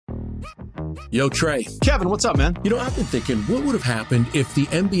Yo, Trey. Kevin, what's up, man? I've been thinking, what would have happened if the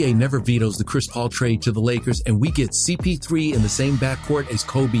NBA never vetoes the Chris Paul trade to the Lakers and we get CP3 in the same backcourt as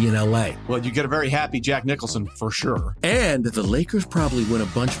Kobe in LA? Well, you get a very happy Jack Nicholson for sure. And the Lakers probably win a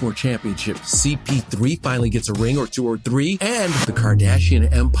bunch more championships. CP3 finally gets a ring or two or three, and the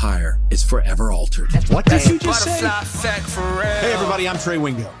Kardashian empire is forever altered. What did you just say? Hey, everybody, I'm Trey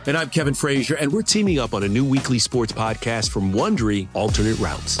Wingo. And I'm Kevin Frazier, and we're teaming up on a new weekly sports podcast from Wondery, Alternate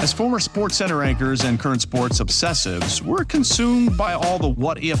Routes. As former Sports Center anchors and current sports obsessives, we're consumed by all the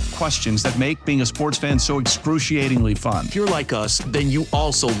what-if questions that make being a sports fan so excruciatingly fun. If you're like us, then you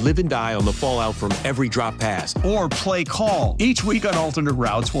also live and die on the fallout from every drop pass. Or play call. Each week on Alternate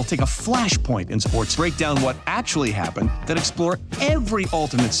Routes, we'll take a flashpoint in sports, break down what actually happened, then explore every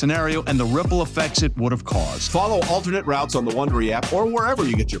alternate scenario and the ripple effects it would have caused. Follow Alternate Routes on the Wondery app or wherever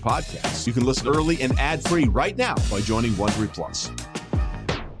you get your podcasts. You can listen early and ad-free right now by joining Wondery Plus.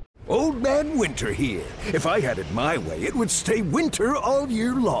 Old Man Winter here. If I had it my way, it would stay winter all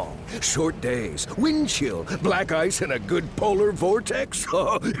year long. Short days, wind chill, black ice, and a good polar vortex.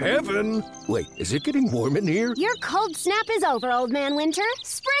 Oh, heaven! Wait, is it getting warm in here? Your cold snap is over, Old Man Winter.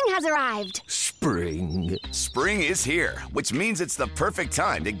 Spring has arrived. Spring. Spring is here, which means it's the perfect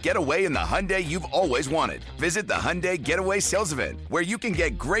time to get away in the Hyundai you've always wanted. Visit the Hyundai Getaway Sales Event, where you can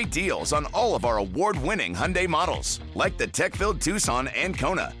get great deals on all of our award-winning Hyundai models, like the tech-filled Tucson and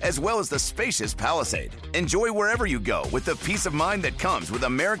Kona, as well as the spacious Palisade. Enjoy wherever you go with the peace of mind that comes with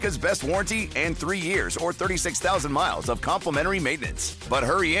America's best warranty and 3 years or 36,000 miles of complimentary maintenance. But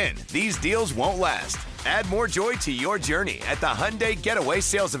hurry in, these deals won't last. Add more joy to your journey at the Hyundai Getaway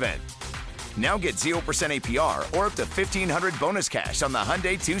Sales Event. Now get 0% APR or up to $1,500 bonus cash on the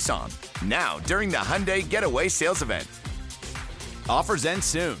Hyundai Tucson. Now, during the Hyundai Getaway Sales Event. Offers end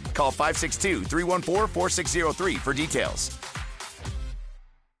soon. Call 562-314-4603 for details.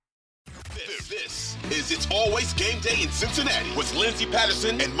 This is It's Always Game Day in Cincinnati with Lindsey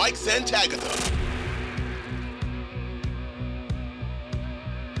Patterson and Mike Santagata.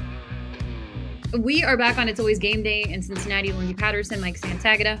 We are back on It's Always Game Day in Cincinnati. Lindsey Patterson, Mike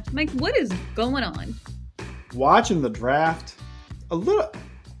Santagata. Mike, what is going on? Watching the draft,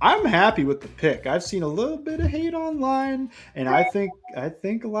 I'm happy with the pick. I've seen a little bit of hate online, and I think a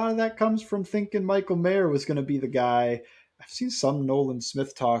lot of that comes from thinking Michael Mayer was going to be the guy. I've seen some Nolan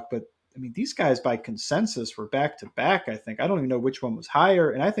Smith talk, but I mean, these guys by consensus were back to back. I think I don't even know which one was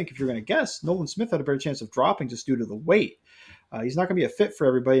higher, and I think if you're going to guess, Nolan Smith had a better chance of dropping just due to the weight. He's not going to be a fit for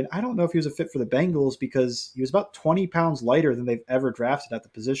everybody, and I don't know if he was a fit for the Bengals because he was about 20 pounds lighter than they've ever drafted at the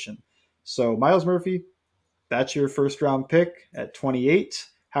position. So Myles Murphy, that's your first-round pick at 28.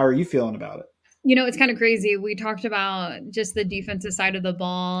 How are you feeling about it? It's kind of crazy. We talked about just the defensive side of the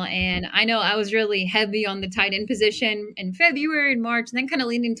ball, and I know I was really heavy on the tight end position in February and March, and then kind of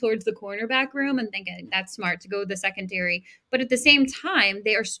leaning towards the cornerback room and thinking that's smart to go with the secondary. But at the same time,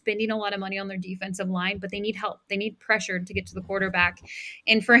 they are spending a lot of money on their defensive line, but they need help. They need pressure to get to the quarterback.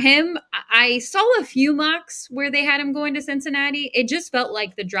 And for him, I saw a few mocks where they had him going to Cincinnati. It just felt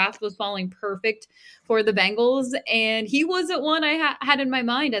like the draft was falling perfect for the Bengals, and he wasn't one I had in my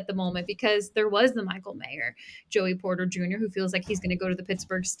mind at the moment because there was the Michael Mayer, Joey Porter Jr., who feels like he's going to go to the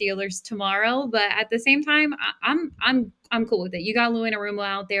Pittsburgh Steelers tomorrow. But at the same time, I'm cool with it. You got Lou Anarumo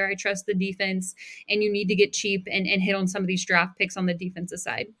out there. I trust the defense, and you need to get cheap and hit on some of these draft picks on the defensive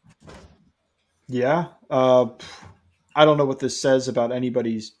side. Yeah. I don't know what this says about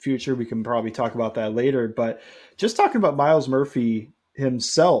anybody's future. We can probably talk about that later. But just talking about Myles Murphy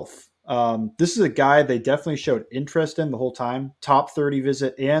himself, this is a guy they definitely showed interest in the whole time. Top 30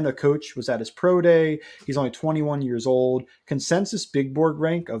 visit, and a coach was at his pro day. He's only 21 years old. Consensus big board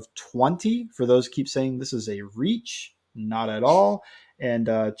rank of 20. For those who keep saying this is a reach, not at all. And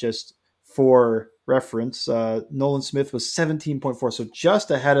just for reference, Nolan Smith was 17.4, so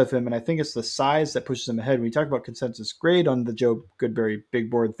just ahead of him. And I think it's the size that pushes him ahead. When we talk about consensus grade on the Joe Goodberry big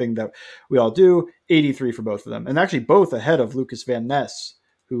board thing that we all do, 83 for both of them. And actually both ahead of Lucas Van Ness,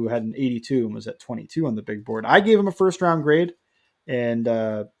 who had an 82 and was at 22 on the big board. I gave him a first round grade, and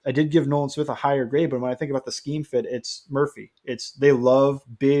I did give Nolan Smith a higher grade. But when I think about the scheme fit, it's Murphy. They love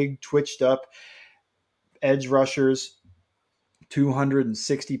big, twitched up edge rushers,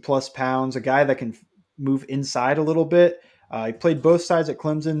 260 plus pounds, a guy that can move inside a little bit. He played both sides at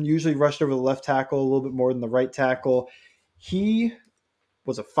Clemson, usually rushed over the left tackle a little bit more than the right tackle. He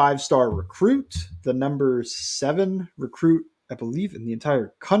was a 5-star recruit, the number 7 recruit, I believe, in the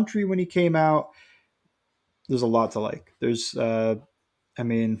entire country when he came out. There's a lot to like. There's, young,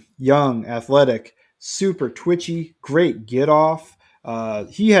 athletic, super twitchy, great get off.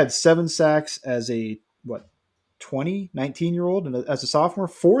 He had 7 sacks as a 19-year-old, and as a sophomore,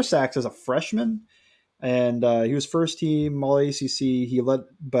 4 sacks as a freshman. And he was first team All ACC.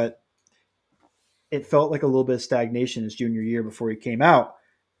 But it felt like a little bit of stagnation his junior year before he came out.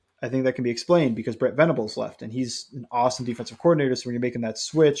 I think that can be explained because Brett Venables left, and he's an awesome defensive coordinator. So when you're making that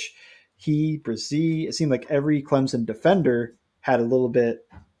switch, Brzee, it seemed like every Clemson defender had a little bit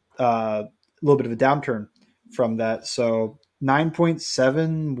of a downturn from that. So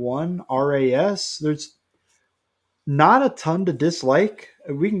 9.71 RAS. There's not a ton to dislike.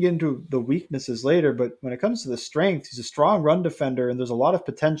 We can get into the weaknesses later, but when it comes to the strength, he's a strong run defender, and there's a lot of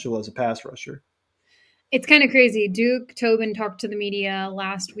potential as a pass rusher. It's kind of crazy. Duke Tobin talked to the media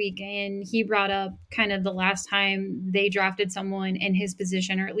last week, and he brought up kind of the last time they drafted someone in his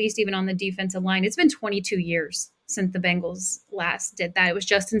position, or at least even on the defensive line. It's been 22 years since the Bengals last did that. It was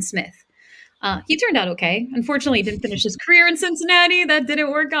Justin Smith. He turned out okay. Unfortunately, he didn't finish his career in Cincinnati. That didn't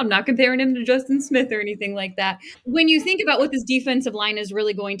work out. I'm not comparing him to Justin Smith or anything like that. When you think about what this defensive line is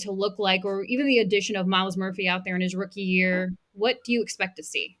really going to look like, or even the addition of Myles Murphy out there in his rookie year, what do you expect to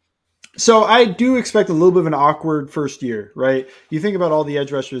see? So I do expect a little bit of an awkward first year, right? You think about all the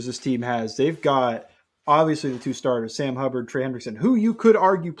edge rushers this team has. They've got obviously the 2 starters, Sam Hubbard, Trey Hendrickson, who you could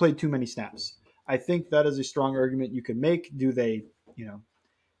argue played too many snaps. I think that is a strong argument you could make. Do they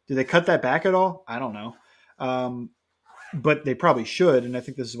cut that back at all? I don't know. But they probably should, and I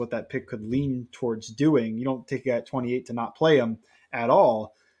think this is what that pick could lean towards doing. You don't take a guy at 28 to not play him at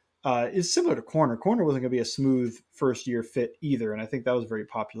all. Is similar to corner. Corner wasn't going to be a smooth first-year fit either, and I think that was a very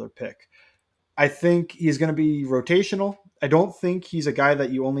popular pick. I think he's going to be rotational. I don't think he's a guy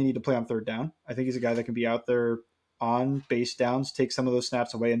that you only need to play on third down. I think he's a guy that can be out there on base downs, take some of those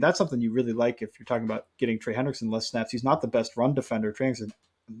snaps away, and that's something you really like if you're talking about getting Trey Hendrickson less snaps. He's not the best run defender. Trey Hendrickson's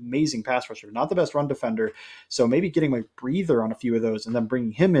amazing pass rusher, not the best run defender. So maybe getting a breather on a few of those and then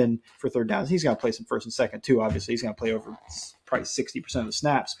bringing him in for third downs. He's going to play some first and second too. Obviously, he's going to play over probably 60% of the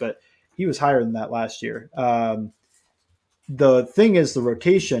snaps, but he was higher than that last year. The thing is the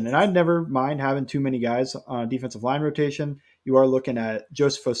rotation, and I'd never mind having too many guys on a defensive line rotation. You are looking at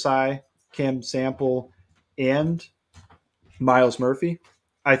Joseph Osai, Cam Sample, and Myles Murphy.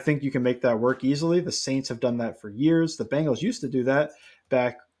 I think you can make that work easily. The Saints have done that for years. The Bengals used to do that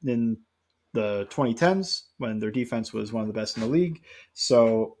back in the 2010s when their defense was one of the best in the league.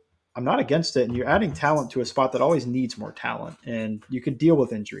 So I'm not against it. And you're adding talent to a spot that always needs more talent, and you can deal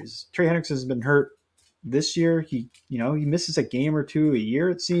with injuries. Trey Hendrickson has been hurt this year. He misses a game or two a year,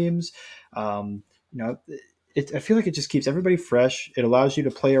 it seems. I feel like it just keeps everybody fresh. It allows you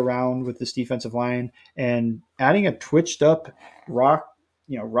to play around with this defensive line, and adding a twitched up rock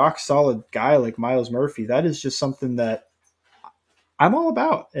solid guy like Myles Murphy, that is just something that I'm all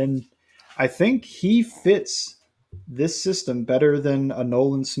about. And I think he fits this system better than a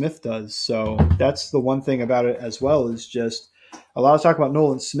Nolan Smith does. So that's the one thing about it as well, is just a lot of talk about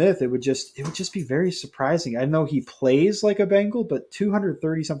Nolan Smith. It would just be very surprising. I know he plays like a Bengal, but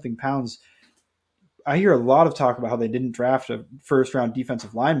 230 something pounds. I hear a lot of talk about how they didn't draft a first round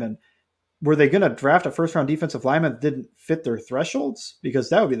defensive lineman. Were they going to draft a first round defensive lineman that didn't fit their thresholds? Because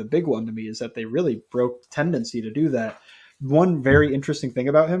that would be the big one to me, is that they really broke the tendency to do that. One very interesting thing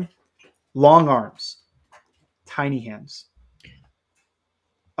about him: long arms, tiny hands,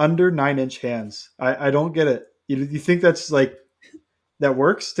 under 9-inch hands. I don't get it. You think that's like, that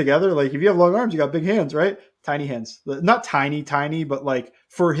works together? Like, if you have long arms, you got big hands, right? Tiny hands, not tiny, but like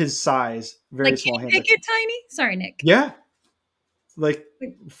for his size, very small hands. Make it tiny? Sorry, Nick. Yeah. Like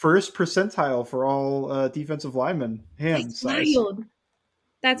first percentile for all defensive linemen hand size. Wild.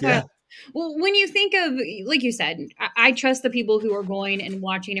 That's wild. Well, when you think of, like you said, I trust the people who are going and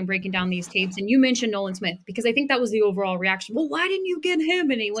watching and breaking down these tapes. And you mentioned Nolan Smith, because I think that was the overall reaction. Well, why didn't you get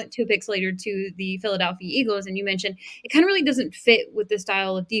him? And he went 2 picks later to the Philadelphia Eagles. And you mentioned it kind of really doesn't fit with the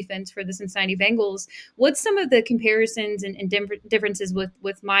style of defense for the Cincinnati Bengals. What's some of the comparisons and differences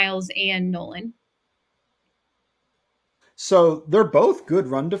with Myles and Nolan? So they're both good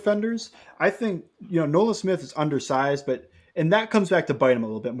run defenders. I think, Nolan Smith is undersized, and that comes back to bite him a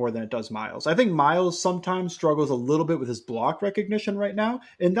little bit more than it does Myles. I think Myles sometimes struggles a little bit with his block recognition right now,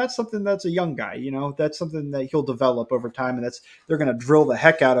 and that's something that's a young guy. That's something that he'll develop over time, and they're going to drill the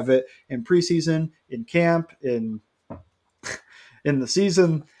heck out of it in preseason, in camp, in the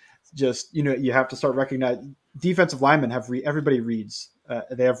season. Just, you have to start recognizing defensive linemen everybody reads.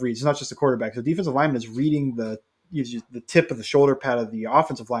 They have reads. It's not just a quarterback. So defensive lineman is reading the tip of the shoulder pad of the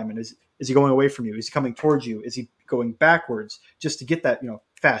offensive lineman. Is he going away from you? Is he coming towards you? Is he going backwards? Just to get that,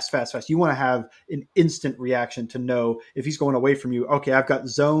 fast. You want to have an instant reaction to know if he's going away from you. Okay, I've got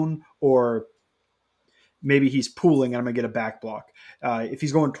zone, or maybe he's pooling and I'm going to get a back block. If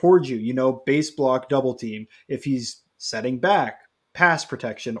he's going towards you, base block, double team. If he's setting back, pass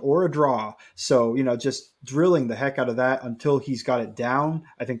protection or a draw. So, just drilling the heck out of that until he's got it down.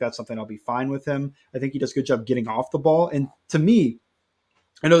 I think that's something I'll be fine with him. I think he does a good job getting off the ball. And to me,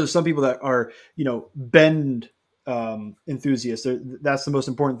 I know there's some people that are, bend enthusiasts. That's the most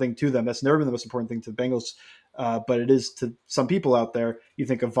important thing to them. That's never been the most important thing to the Bengals, but it is to some people out there. You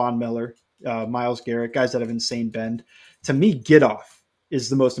think of Von Miller, Myles Garrett, guys that have insane bend. To me, get off is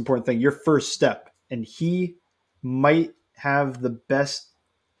the most important thing. Your first step, and he might have the best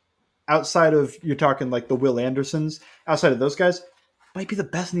outside of, you're talking like the Will Andersons. Outside of those guys, might be the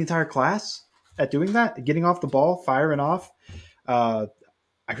best in the entire class at doing that, getting off the ball, firing off.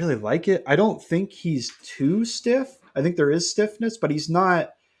 I really like it. I don't think he's too stiff. I think there is stiffness, but he's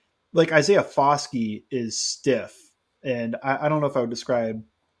not like Isaiah Foskey is stiff. And I don't know if I would describe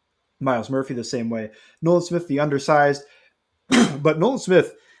Myles Murphy the same way. Nolan Smith, the undersized. But Nolan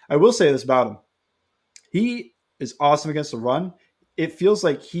Smith, I will say this about him. He is awesome against the run. It feels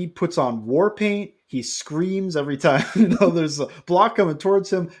like he puts on war paint. He screams every time there's a block coming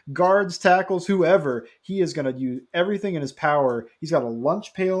towards him, guards, tackles, whoever. He is going to use everything in his power. He's got a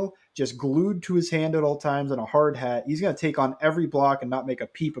lunch pail just glued to his hand at all times and a hard hat. He's going to take on every block and not make a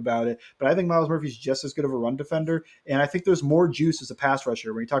peep about it. But I think Myles Murphy's just as good of a run defender. And I think there's more juice as a pass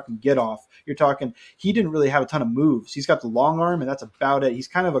rusher. When you're talking get off, you're talking, he didn't really have a ton of moves. He's got the long arm, and that's about it. He's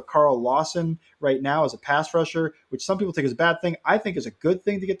kind of a Carl Lawson right now as a pass rusher, which some people think is a bad thing. I think is a good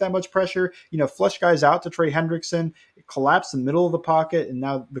thing to get that much pressure. Flush guys out to Trey Hendrickson, collapse the middle of the pocket, and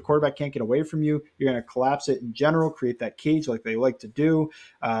now the quarterback can't get away from you. You're going to collapse it in general, create that cage like they like to do.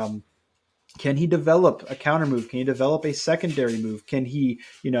 Can he develop a counter move? Can he develop a secondary move? Can he,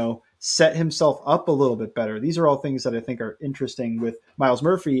 set himself up a little bit better? These are all things that I think are interesting with Myles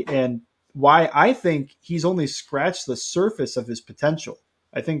Murphy, and why I think he's only scratched the surface of his potential.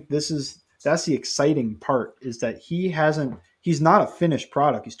 I think that's the exciting part, is that he's not a finished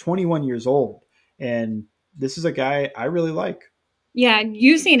product. He's 21 years old, and this is a guy I really like. Yeah,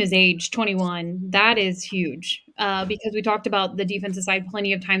 you saying his age, 21, that is huge, because we talked about the defensive side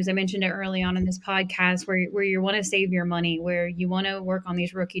plenty of times. I mentioned it early on in this podcast where you want to save your money, where you want to work on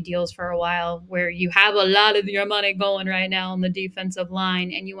these rookie deals for a while, where you have a lot of your money going right now on the defensive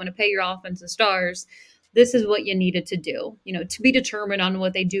line and you want to pay your offensive stars. This is what you needed to do, to be determined on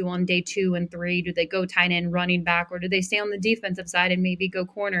what they do on day 2 and 3. Do they go tight end, running back, or do they stay on the defensive side and maybe go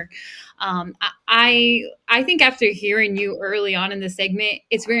corner? I think after hearing you early on in the segment,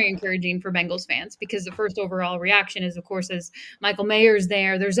 it's very encouraging for Bengals fans, because the first overall reaction is, of course, is Michael Mayer's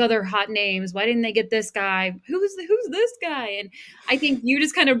there. There's other hot names. Why didn't they get this guy? Who's this guy? And I think you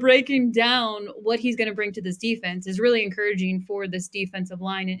just kind of breaking down what he's going to bring to this defense is really encouraging for this defensive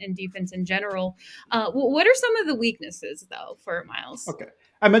line and defense in general. What are some of the weaknesses, though, for Myles? Okay.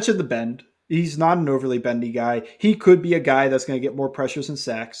 I mentioned the bend. He's not an overly bendy guy. He could be a guy that's going to get more pressures and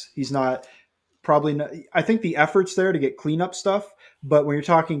sacks. He's not probably not. I think the effort's there to get cleanup stuff, but when you're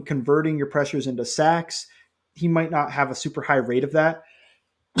talking converting your pressures into sacks, he might not have a super high rate of that.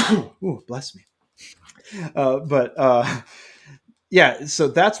 Ooh, bless me. Yeah, so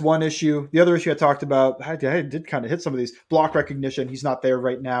that's one issue. The other issue I talked about, I did kind of hit some of these. Block recognition, he's not there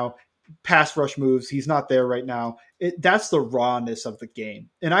right now. Pass rush moves, he's not there right now. That's the rawness of the game.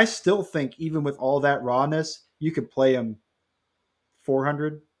 And I still think even with all that rawness, you could play him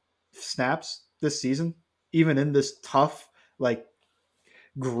 400 snaps this season, even in this tough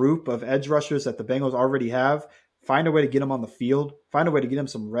group of edge rushers that the Bengals already have. Find a way to get him on the field, find a way to get him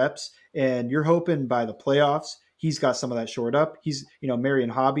some reps, and you're hoping by the playoffs he's got some of that shored up. He's, Marion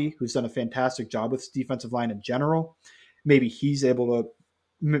Hobby, who's done a fantastic job with defensive line in general. Maybe he's able to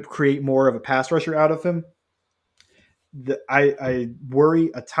create more of a pass rusher out of him. I worry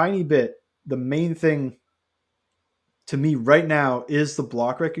a tiny bit. The main thing to me right now is the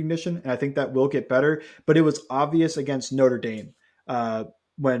block recognition, and I think that will get better. But it was obvious against Notre Dame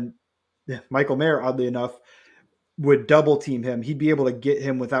when Michael Mayer, oddly enough, would double team him. He'd be able to get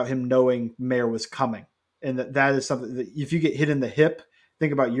him without him knowing Mayer was coming. And that is something that if you get hit in the hip,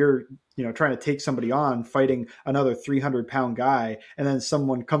 think about trying to take somebody on, fighting another 300-pound guy, and then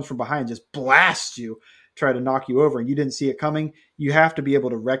someone comes from behind, just blasts you, try to knock you over, and you didn't see it coming. You have to be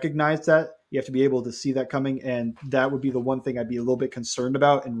able to recognize that. You have to be able to see that coming, and that would be the one thing I'd be a little bit concerned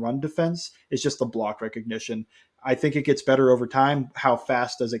about in run defense, is just the block recognition. I think it gets better over time. How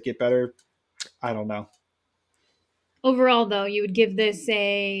fast does it get better? I don't know. Overall, though, you would give this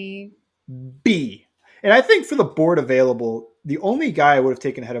a B. And I think for the board available, the only guy I would have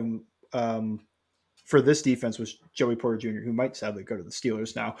taken ahead of him for this defense was Joey Porter Jr., who might sadly go to the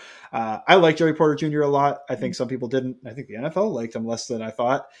Steelers now. I like Joey Porter Jr. a lot. I think some people didn't. I think the NFL liked him less than I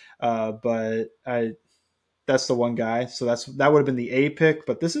thought. That's the one guy. So that would have been the A pick,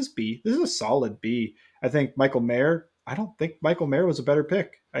 but this is B. This is a solid B. I think Michael Mayer. I don't think Michael Mayer was a better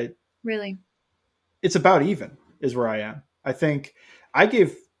pick. Really? It's about even is where I am. I think I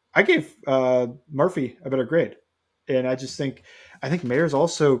gave Murphy a better grade. And I think Mayer's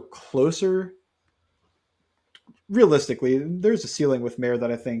also closer. Realistically, there's a ceiling with Mayer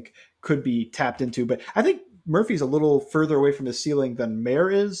that I think could be tapped into, but I think Murphy's a little further away from his ceiling than Mayer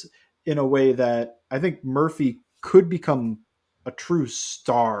is, in a way that I think Murphy could become a true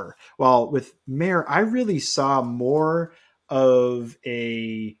star. While with Mayer, I really saw more of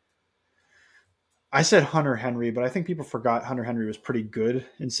I said Hunter Henry, but I think people forgot Hunter Henry was pretty good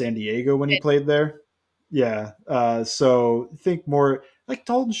in San Diego when he played there. Yeah. So think more like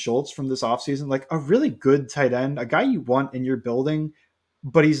Dalton Schultz from this offseason, like a really good tight end, a guy you want in your building,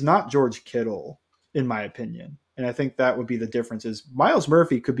 but he's not George Kittle, in my opinion. And I think that would be the difference is Myles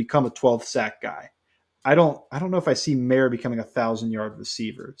Murphy could become a 12 sack guy. I don't know if I see Mayer becoming a 1,000-yard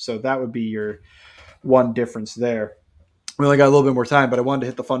receiver. So that would be your one difference there. We only got a little bit more time, but I wanted to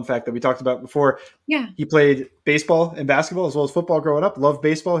hit the fun fact that we talked about before. Yeah. He played baseball and basketball as well as football growing up. Loved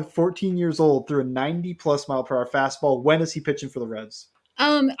baseball. 14 years old, threw a 90-plus mile-per-hour fastball. When is he pitching for the Reds?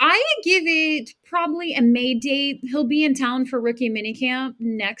 I give it probably a May date. He'll be in town for rookie minicamp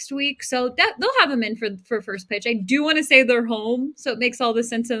next week, so that they'll have him in for first pitch. I do want to say they're home, so it makes all the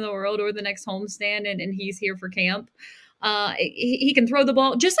sense in the world, or the next homestand, and he's here for camp. He can throw the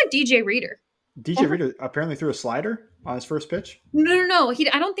ball just like DJ Reader. DJ Reader apparently threw a slider on his first pitch. No.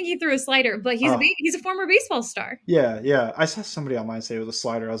 I don't think he threw a slider, but he's a former baseball star. Yeah. I saw somebody online say it was a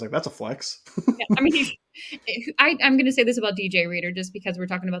slider. I was like, that's a flex. Yeah, I mean, I'm going to say this about DJ Reader just because we're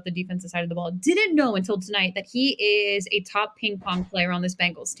talking about the defensive side of the ball. Didn't know until tonight that he is a top ping pong player on this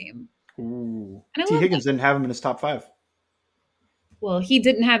Bengals team. Ooh. T. Higgins didn't have him in his top 5. Well, he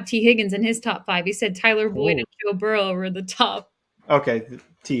didn't have T. Higgins in his top 5. He said Tyler Boyd and Joe Burrow were the top. Okay,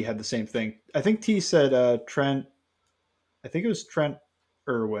 T had the same thing. I think T said Trent. I think it was Trent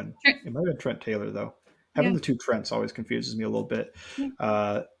Irwin. It might have been Trent Taylor, though. Having the two Trents always confuses me a little bit. Yeah.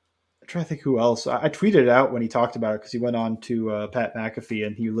 I'm trying to think who else. I tweeted it out when he talked about it because he went on to Pat McAfee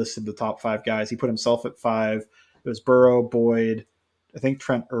and he listed the top 5 guys. He put himself at 5. It was Burrow, Boyd, I think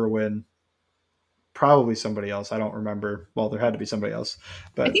Trent Irwin, probably somebody else. I don't remember. Well, there had to be somebody else.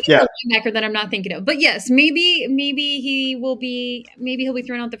 But I think it's a linebacker that I'm not thinking of. But yes, maybe he'll be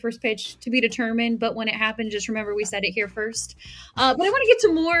thrown out the first pitch, to be determined. But when it happened, just remember we said it here first. But I want to get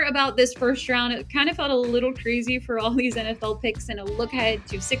to more about this first round. It kind of felt a little crazy for all these NFL picks, and a look ahead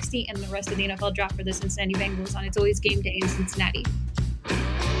to 60 and the rest of the NFL draft for the Cincinnati Bengals on It's Always Game Day in Cincinnati.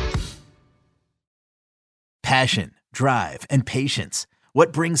 Passion, drive, and patience.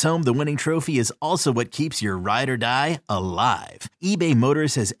 What brings home the winning trophy is also what keeps your ride or die alive. eBay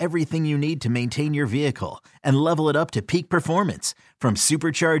Motors has everything you need to maintain your vehicle and level it up to peak performance, from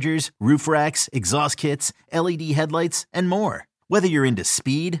superchargers, roof racks, exhaust kits, LED headlights, and more. Whether you're into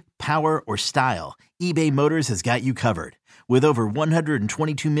speed, power, or style, eBay Motors has got you covered. With over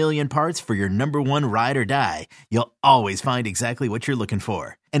 122 million parts for your number one ride or die, you'll always find exactly what you're looking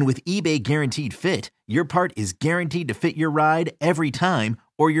for. And with eBay Guaranteed Fit, your part is guaranteed to fit your ride every time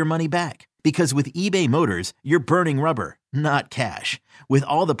or your money back. Because with eBay Motors, you're burning rubber, not cash. With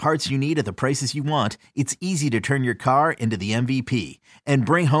all the parts you need at the prices you want, it's easy to turn your car into the MVP and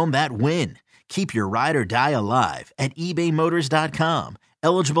bring home that win. Keep your ride or die alive at ebaymotors.com.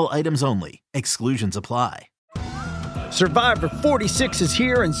 Eligible items only. Exclusions apply. Survivor 46 is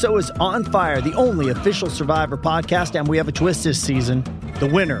here, and so is On Fire, the only official Survivor podcast, and we have a twist this season. The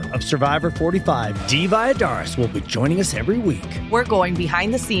winner of Survivor 45, Dee Valladares, will be joining us every week. We're going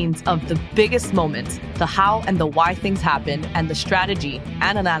behind the scenes of the biggest moments, the how and the why things happen, and the strategy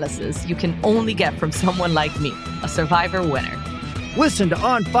and analysis you can only get from someone like me, a Survivor winner. Listen to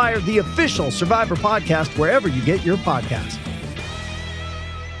On Fire, the official Survivor podcast, wherever you get your podcasts.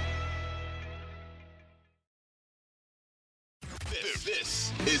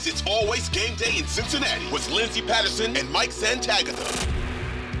 This is It's Always Game Day in Cincinnati with Lindsey Patterson and Mike Santagata.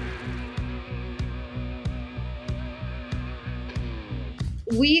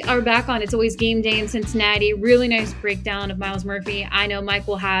 We are back on It's Always Game Day in Cincinnati. Really nice breakdown of Myles Murphy. I know Mike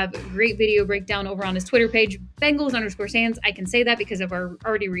will have a great video breakdown over on his Twitter page, Bengals_Sands. I can say that because I've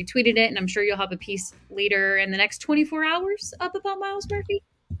already retweeted it, and I'm sure you'll have a piece later in the next 24 hours up about Myles Murphy.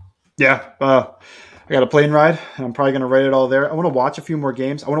 Yeah, I got a plane ride, and I'm probably going to write it all there. I want to watch a few more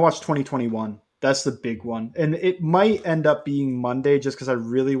games. I want to watch 2021. That's the big one. And it might end up being Monday just because I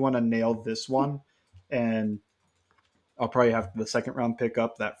really want to nail this one. and I'll probably have the second round pick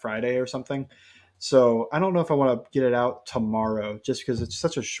up that Friday or something. So I don't know if I want to get it out tomorrow just because it's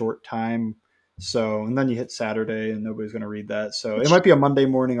such a short time. So, and then you hit Saturday and nobody's going to read that. So it might be a Monday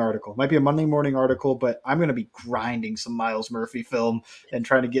morning article. It might be a Monday morning article, but I'm going to be grinding some Myles Murphy film and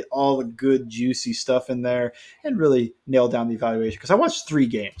trying to get all the good, juicy stuff in there and really nail down the evaluation. Because I watched 3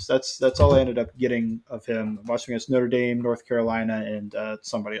 games. That's all I ended up getting of him. I watched him against Notre Dame, North Carolina, and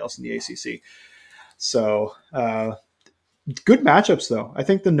somebody else in the ACC. So, good matchups, though. I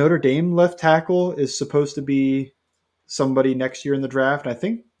think the Notre Dame left tackle is supposed to be somebody next year in the draft. I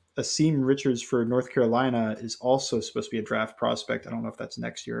think Asim Richards for North Carolina is also supposed to be a draft prospect. I don't know if that's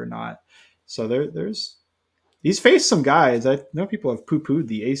next year or not. So he's faced some guys. I know people have poo-pooed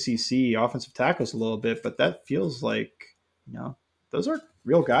the ACC offensive tackles a little bit, but that feels like, those are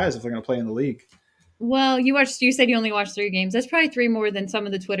real guys if they're going to play in the league. Well, you said you only watched 3 games. That's probably 3 more than some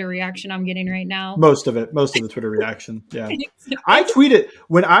of the Twitter reaction I'm getting right now. Most of the Twitter reaction. Yeah. I tweeted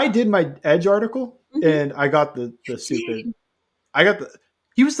when I did my Edge article and I got the stupid,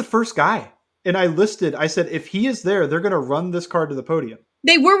 he was the first guy. And I said, if he is there, they're going to run this card to the podium.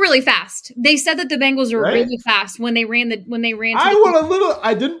 They were really fast. They said that the Bengals were really fast when they ran.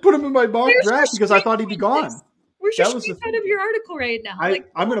 I didn't put him in my mock draft because I thought he'd be gone. Where's your screenshot of your article right now?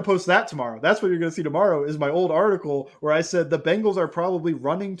 I'm going to post that tomorrow. That's what you're going to see tomorrow is my old article where I said the Bengals are probably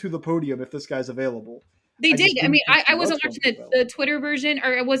running to the podium if this guy's available. They did. I mean, I wasn't watching the Twitter version,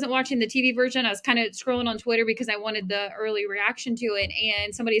 or I wasn't watching the TV version. I was kind of scrolling on Twitter because I wanted the early reaction to it.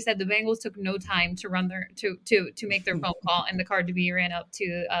 And somebody said the Bengals took no time to run to make their phone call and the card to be ran up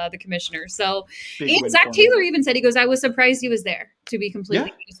to the commissioner. So, and Zach Taylor even said, he goes, I was surprised he was there, to be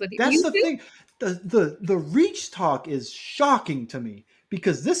completely honest with you. That's the thing. The reach talk is shocking to me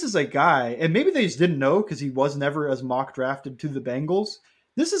because this is a guy, and maybe they just didn't know because he was never as mock drafted to the Bengals.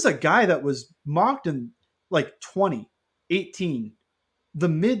 This is a guy that was mocked in like 2018. The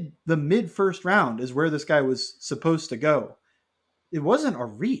mid first round is where this guy was supposed to go. It wasn't a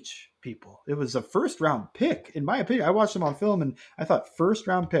reach, people. It was a first round pick. In my opinion, I watched him on film and I thought first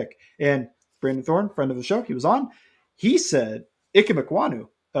round pick. And Brandon Thorne, friend of the show, he was on. He said Ike Mekwonu,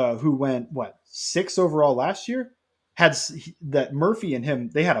 who went 6 overall last year, had that Murphy and him.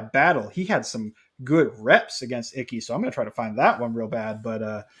 They had a battle. He had some good reps against Icky, so I'm going to try to find that one real bad.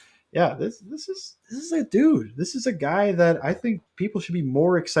 But yeah, this is a dude. This is a guy that I think people should be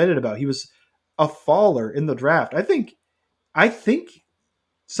more excited about. He was a faller in the draft. I think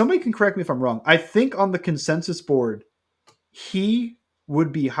somebody can correct me if I'm wrong. I think on the consensus board, he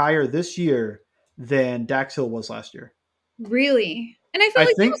would be higher this year than Dax Hill was last year. Really? And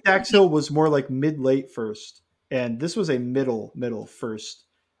I think Dax Hill was more like mid-late first, and this was a middle first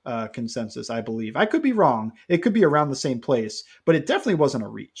consensus, I believe. I could be wrong. It could be around the same place, but it definitely wasn't a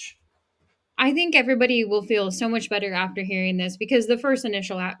reach. I think everybody will feel so much better after hearing this because the first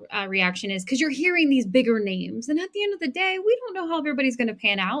initial reaction is because you're hearing these bigger names. And at the end of the day, we don't know how everybody's going to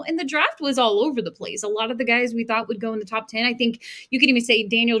pan out. And the draft was all over the place. A lot of the guys we thought would go in the top 10. I think you could even say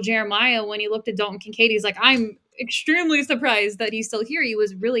Daniel Jeremiah, when he looked at Dalton Kincaid, he's like, I'm extremely surprised that he's still here. He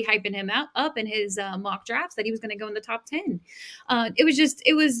was really hyping him up in his mock drafts that he was going to go in the top 10.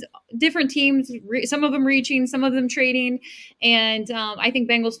 It was different teams, some of them reaching, some of them trading. And I think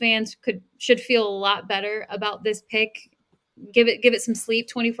Bengals fans should feel a lot better about this pick. Give it some sleep,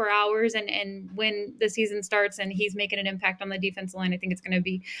 24 hours. And when the season starts and he's making an impact on the defensive line, I think it's going to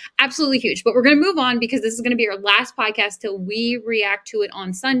be absolutely huge. But we're going to move on because this is going to be our last podcast till we react to it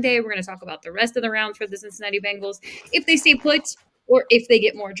on Sunday. We're going to talk about the rest of the rounds for the Cincinnati Bengals, if they stay put or if they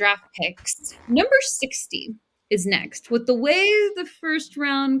get more draft picks. Number 60 is next. With the way the first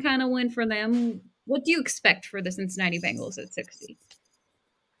round kind of went for them, what do you expect for the Cincinnati Bengals at 60?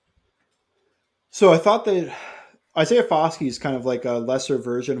 So I thought that Isaiah Foskey is kind of like a lesser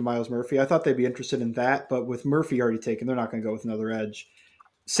version of Myles Murphy. I thought they'd be interested in that, but with Murphy already taken, they're not going to go with another edge.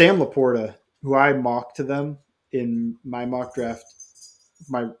 Sam Laporta, who I mocked to them in my mock draft,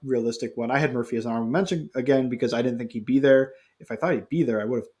 my realistic one, I had Murphy as an honorable mention again because I didn't think he'd be there. If I thought he'd be there, I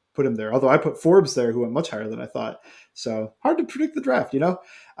would have put him there. Although I put Forbes there, who went much higher than I thought. So hard to predict the draft,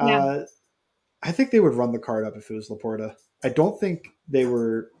 Yeah. I think they would run the card up if it was Laporta. I don't think they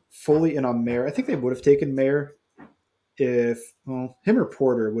were fully in on Mayer. I think they would have taken Mayer if him or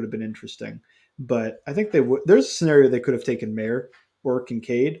Porter would have been interesting, but I think they would. There's a scenario they could have taken Mayer or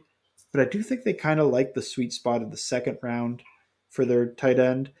Kincaid, but I do think they kind of like the sweet spot of the second round for their tight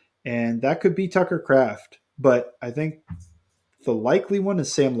end, and that could be Tucker Kraft. But I think the likely one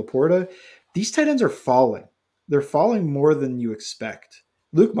is Sam Laporta. These tight ends are falling. They're falling more than you expect.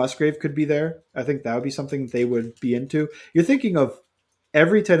 Luke Musgrave could be there. I think that would be something they would be into. You're thinking of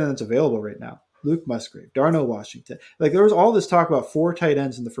every tight end that's available right now. Luke Musgrave, Darnell Washington. Like there was all this talk about 4 tight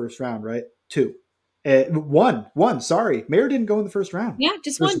ends in the first round, right? 2. One. Sorry, Mayer didn't go in the first round. Yeah,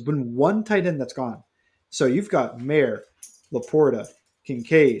 just There's one. been one tight end that's gone. So you've got Mayer, Laporta,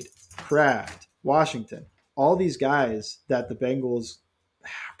 Kincaid, Kraft, Washington, all these guys that the Bengals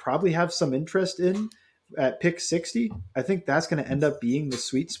probably have some interest in at pick 60. I think that's going to end up being the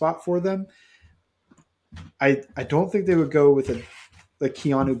sweet spot for them. I don't think they would go with a like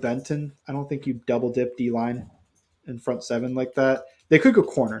Keanu Benton. I don't think you double dip D line in front 7 like that. They could go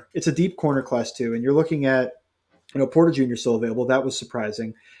corner. It's a deep corner class too, and you're looking at Porter Jr. still available. That was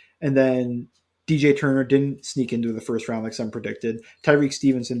surprising, and then DJ Turner didn't sneak into the first round like some predicted. Tyreek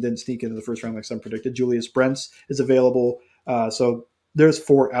Stevenson didn't sneak into the first round like some predicted. Julius Brents is available. So there's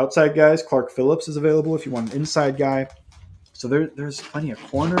 4 outside guys. Clark Phillips is available if you want an inside guy. So there's plenty of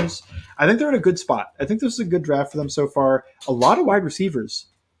corners. I think they're in a good spot. I think this is a good draft for them so far. A lot of wide receivers,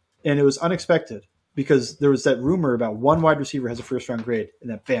 and it was unexpected because there was that rumor about 1 wide receiver has a first round grade,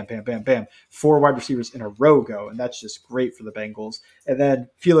 and then bam, bam, bam, bam, 4 wide receivers in a row go, and that's just great for the Bengals. And then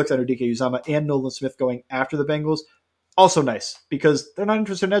Felix Anudike-Uzomah and Nolan Smith going after the Bengals, also nice because they're not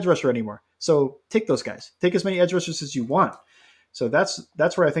interested in edge rusher anymore. So take those guys. Take as many edge rushers as you want. So that's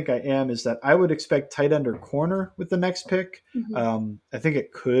where I think I am, is that I would expect tight end or corner with the next pick. Mm-hmm. I think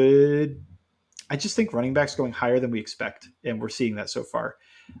it could. I just think running backs going higher than we expect, and we're seeing that so far.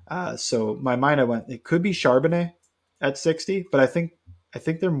 So my mind, it could be Charbonnet at 60, but I think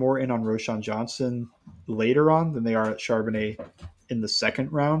they're more in on Roschon Johnson later on than they are at Charbonnet in the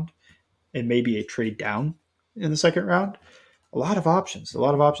second round, and maybe a trade down in the second round. A lot of options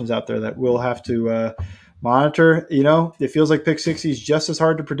out there that we'll have to monitor. It feels like pick 60 is just as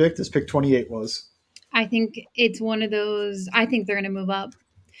hard to predict as pick 28 was. I think it's one of those. I think they're going to move up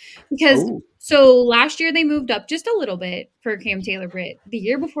because so last year they moved up just a little bit for Cam Taylor-Britt. The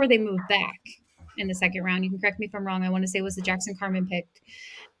year before they moved back in the second round. You can correct me if I'm wrong. I want to say it was the Jackson Carman picked.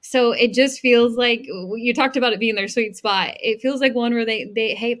 So it just feels like you talked about it being their sweet spot. It feels like one where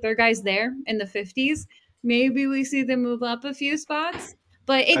they hey, if their guy's there in the 50s, maybe we see them move up a few spots.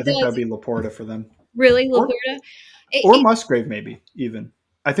 But I think that'd be Laporta for them. Really, Laporta? Or Musgrave, maybe, even.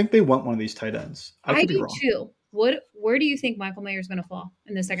 I think they want one of these tight ends. I do, too. Where do you think Michael Mayer is going to fall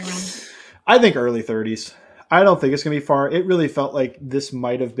in the second round? I think early 30s. I don't think it's going to be far. It really felt like this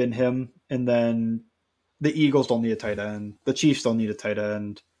might have been him, and then the Eagles don't need a tight end. The Chiefs don't need a tight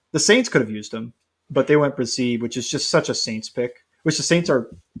end. The Saints could have used him, but they went Brzee, which is just such a Saints pick, which the Saints are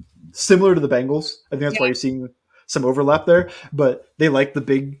similar to the Bengals. I think that's why you're seeing some overlap there, but they like the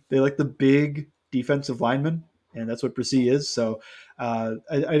big defensive lineman, and that's what Brzee is. So I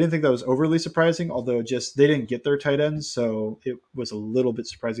didn't think that was overly surprising, although just they didn't get their tight ends, so it was a little bit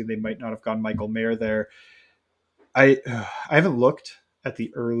surprising they might not have gone Michael Mayer there. I haven't looked at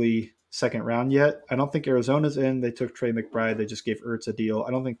the early second round yet. I don't think Arizona's in. They took Trey McBride. They just gave Ertz a deal.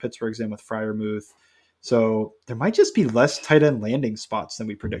 I don't think Pittsburgh's in with Freiermuth. So there might just be less tight end landing spots than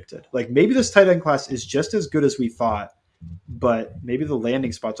we predicted. Like maybe this tight end class is just as good as we thought, but maybe the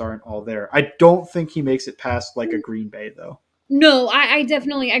landing spots aren't all there. I don't think he makes it past like a Green Bay though. No, I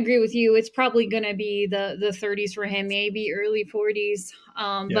definitely agree with you. It's probably going to be the 30s for him, maybe early 40s.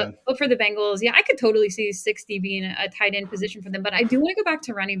 But for the Bengals, I could totally see 60 being a tight end position for them. But I do want to go back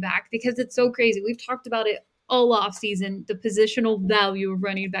to running back because it's so crazy. We've talked about it all off season, the positional value of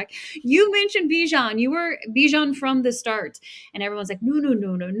running back. You mentioned Bijan. You were Bijan from the start. And everyone's like,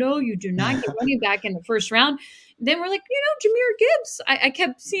 no, you do not get running back in the first round. Then we're like, Jahmyr Gibbs. I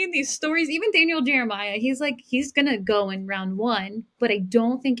kept seeing these stories. Even Daniel Jeremiah, he's like, he's going to go in round 1. But I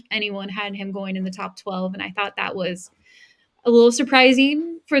don't think anyone had him going in the top 12. And I thought that was a little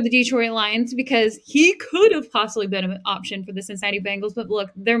surprising for the Detroit Lions because he could have possibly been an option for the Cincinnati Bengals. But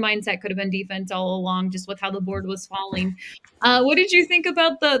look, their mindset could have been defense all along, just with how the board was falling. What did you think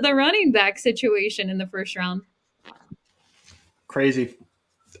about the running back situation in the first round? Crazy.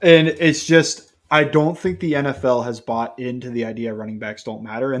 And it's just, I don't think the NFL has bought into the idea running backs don't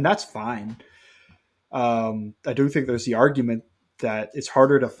matter, and that's fine. I do think there's the argument that it's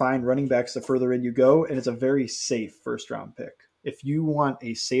harder to find running backs the further in you go, and it's a very safe first-round pick. If you want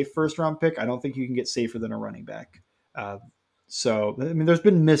a safe first-round pick, I don't think you can get safer than a running back. So, I mean, there's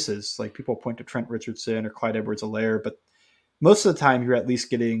been misses. Like people point to Trent Richardson or Clyde Edwards-Helaire, but most of the time you're at least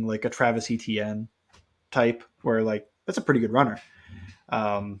getting like a Travis Etienne type where like that's a pretty good runner.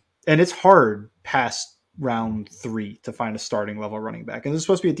 And it's hard past round 3 to find a starting level running back. And this is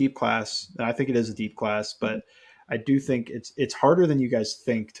supposed to be a deep class. And I think it is a deep class, but I do think it's harder than you guys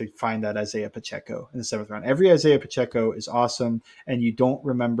think to find that Isaiah Pacheco in the 7th round. Every Isaiah Pacheco is awesome. And you don't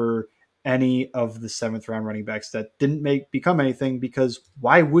remember any of the 7th-round running backs that didn't become anything, because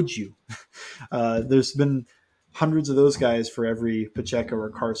why would you? There's been hundreds of those guys for every Pacheco or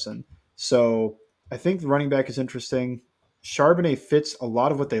Carson. So I think the running back is interesting. Charbonnet fits a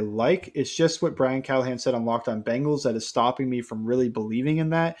lot of what they like. It's just what Brian Callahan said on Locked On Bengals that is stopping me from really believing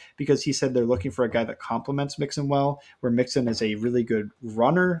in that, because he said they're looking for a guy that complements Mixon well, where Mixon is a really good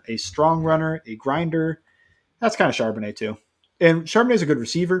runner, a strong runner, a grinder. That's kind of Charbonnet too. And Charbonnet's a good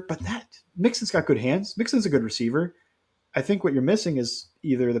receiver, but Mixon's got good hands. Mixon's a good receiver. I think what you're missing is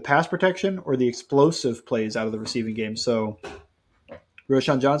either the pass protection or the explosive plays out of the receiving game. So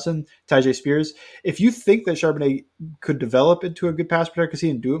Roshan Johnson, Tyjae Spears. If you think that Charbonnet could develop into a good pass protector because he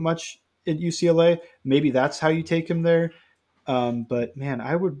didn't do it much at UCLA, maybe that's how you take him there. But man,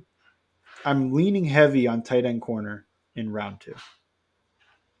 I'm leaning heavy on tight end corner in round 2.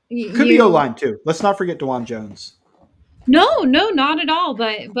 Could be O-line too. Let's not forget DeJuan Jones. No, not at all.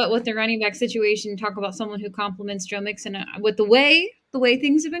 But with the running back situation, talk about someone who complements Joe Mixon. With the way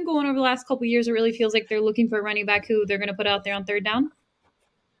things have been going over the last couple of years, it really feels like they're looking for a running back who they're going to put out there on 3rd down.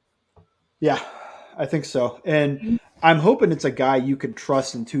 Yeah, I think so. And I'm hoping it's a guy you can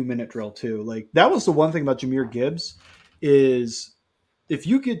trust in 2-minute drill too. Like, that was the one thing about Jahmyr Gibbs is if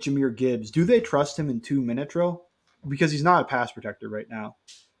you get Jahmyr Gibbs, do they trust him in 2-minute drill? Because he's not a pass protector right now.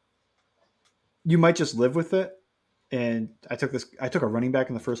 You might just live with it. And I took a running back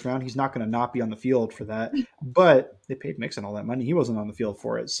in the 1st round. He's not going to not be on the field for that. But they paid Mixon all that money. He wasn't on the field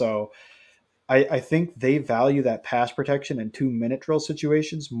for it. So I think they value that pass protection in 2-minute drill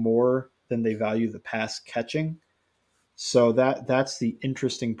situations more than they value the pass catching. So that's the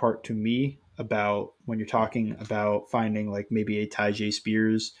interesting part to me about when you're talking about finding like maybe a Tyjae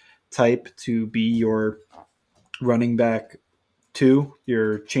Spears type to be your running back 2,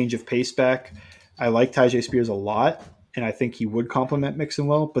 your change of pace back. I like Tyjae Spears a lot, and I think he would complement Mixon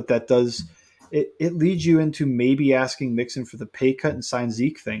well, but that does it leads you into maybe asking Mixon for the pay cut and sign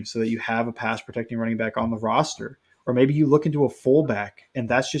Zeke thing so that you have a pass protecting running back on the roster. Or maybe you look into a fullback and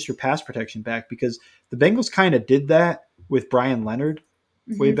that's just your pass protection back, because the Bengals kind of did that with Brian Leonard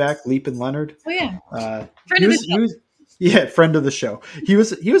way back, Leapin' Leonard. Oh yeah. Friend of the show. He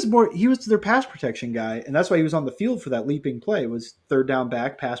was their pass protection guy, and that's why he was on the field for that leaping play. It was 3rd down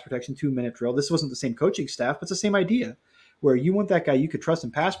back, pass protection, 2-minute drill. This wasn't the same coaching staff, but it's the same idea, where you want that guy you could trust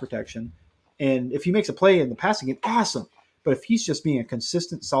in pass protection, and if he makes a play in the passing game, awesome. But if he's just being a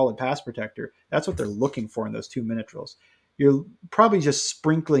consistent, solid pass protector, that's what they're looking for in those 2-minute drills. You're probably just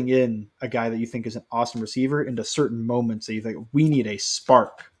sprinkling in a guy that you think is an awesome receiver into certain moments that you think, we need a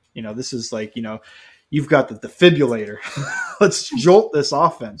spark. This is like, you've got the defibrillator. Let's jolt this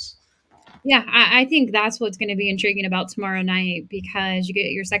offense. Yeah, I think that's what's going to be intriguing about tomorrow night, because you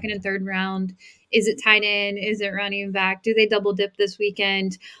get your 2nd and 3rd round. Is it tight end? Is it running back? Do they double dip this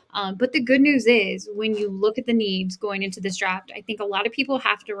weekend? But the good news is, when you look at the needs going into this draft, I think a lot of people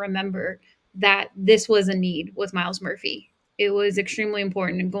have to remember that this was a need with Myles Murphy. It was extremely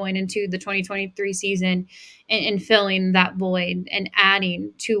important going into the 2023 season and filling that void and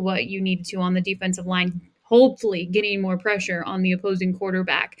adding to what you needed to on the defensive line, hopefully getting more pressure on the opposing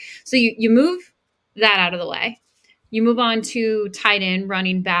quarterback. So you move that out of the way. You move on to tight end,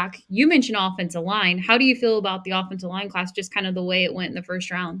 running back. You mentioned offensive line. How do you feel about the offensive line class, just kind of the way it went in the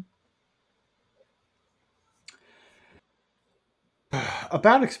 1st round?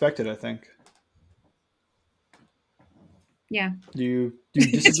 About expected, I think. Yeah. Do you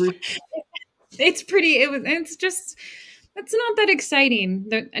disagree? It's not that exciting.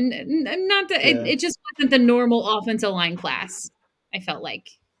 And not that it just wasn't the normal offensive line class, I felt like.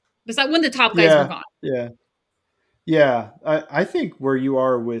 Besides when the top guys were gone. Yeah. I think where you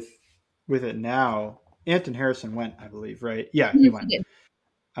are with it now, Anton Harrison went, I believe, right? Yeah, he went.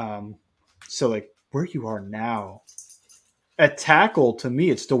 So like where you are now, at tackle, to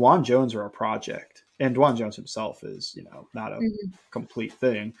me, it's DeJuan Jones or a project. And DeJuan Jones himself is, not a complete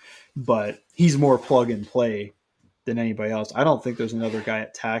thing, but he's more plug and play than anybody else. I don't think there's another guy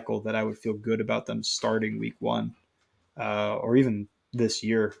at tackle that I would feel good about them starting week 1 or even this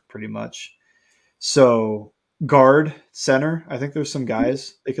year, pretty much. So guard, center, I think there's some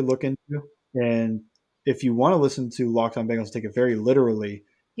guys they could look into. And if you want to listen to Locked On Bengals, take it very literally.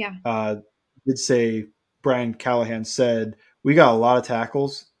 Did say Brian Callahan said, we got a lot of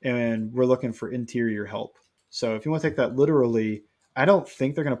tackles and we're looking for interior help. So if you want to take that literally, I don't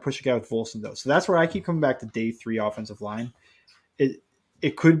think they're going to push a guy with Volson though. So that's where I keep coming back to day 3 offensive line.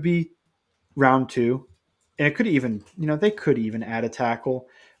 It could be round 2, and it could even, they could even add a tackle,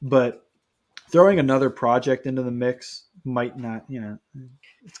 but throwing another project into the mix might not,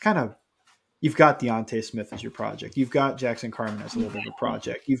 it's kind of you've got Deontay Smith as your project. You've got Jackson Carman as a little bit of a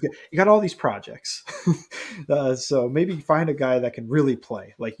project. You got all these projects. So maybe find a guy that can really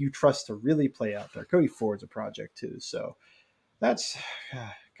play, like you trust to really play out there. Cody Ford's a project too. So that's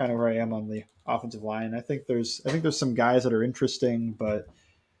kind of where I am on the offensive line. I think there's some guys that are interesting, but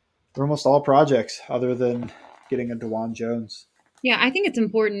they're almost all projects other than getting a DeJuan Jones. Yeah, I think it's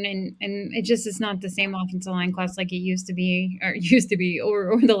important, and it's not the same offensive line class like it used to be,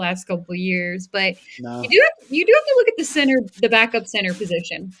 or over the last couple of years. But No. you do have to look at the backup center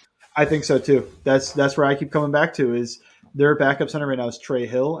position. I think so too. That's where I keep coming back to is their backup center right now is Trey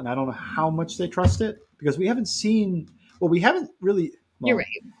Hill, and I don't know how much they trust it because we haven't really. Well, you're right.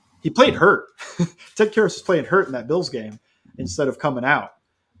 He played hurt. Ted Karras was playing hurt in that Bills game instead of coming out.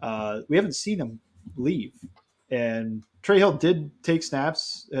 We haven't seen him leave, and Trey Hill did take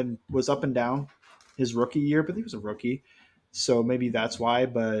snaps and was up and down his rookie year, but he was a rookie. So maybe that's why.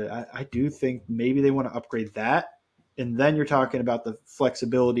 But I do think maybe they want to upgrade that. And then you're talking about the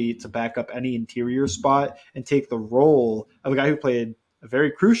flexibility to back up any interior spot and take the role of a guy who played a very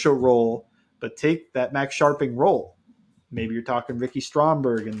crucial role, but take that Max Sharping role. Maybe you're talking Ricky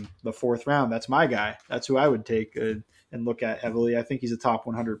Stromberg in the 4th round. That's my guy. That's who I would take and look at heavily. I think he's a top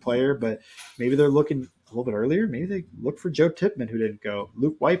 100 player, but maybe they're looking a little bit earlier. Maybe they look for Joe Tippmann, who didn't go.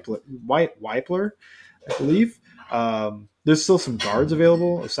 Luke Weipler, I believe. There's still some guards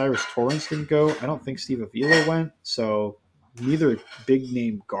available. Osiris Torrance didn't go. I don't think Steve Avila went. So neither big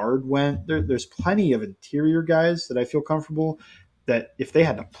name guard went. There's plenty of interior guys that I feel comfortable that if they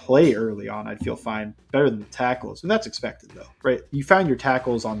had to play early on, I'd feel fine. Better than the tackles. And that's expected though, right? You find your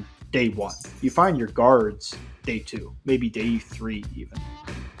tackles on day 1. You find your guards day 2, maybe day 3 even.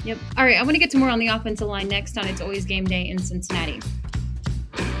 Yep. All right. I want to get to more on the offensive line next on It's Always Game Day in Cincinnati.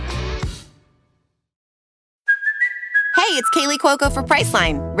 Hey, it's Kaylee Cuoco for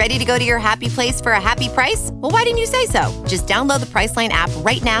Priceline. Ready to go to your happy place for a happy price? Well, why didn't you say so? Just download the Priceline app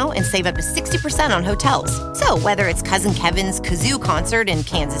right now and save up to 60% on hotels. So whether it's Cousin Kevin's Kazoo Concert in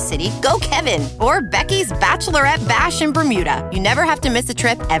Kansas City, go Kevin, or Becky's Bachelorette Bash in Bermuda, you never have to miss a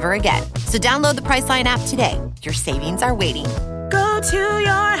trip ever again. So download the Priceline app today. Your savings are waiting. Go to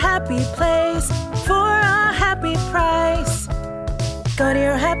your happy place for a happy price. Go to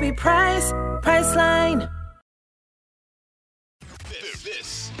your happy price, Priceline.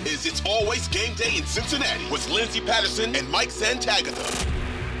 This is It's Always Game Day in Cincinnati with Lindsey Patterson and Mike Santagata.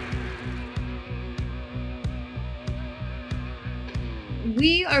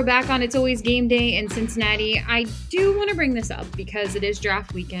 We are back on It's Always Game Day in Cincinnati. I do want to bring this up because it is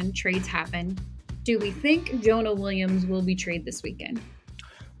draft weekend. Trades happen. Do we think Jonah Williams will be traded this weekend?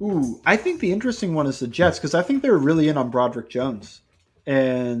 Ooh, I think the interesting one is the Jets because I think they were really in on Broderick Jones,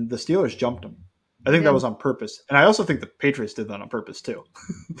 and the Steelers jumped him. I think that was on purpose. And I also think the Patriots did that on purpose too.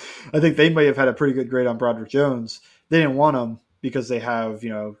 I think they may have had a pretty good grade on Broderick Jones. They didn't want him because they have,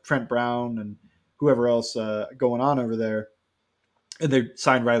 Trent Brown and whoever else going on over there. And they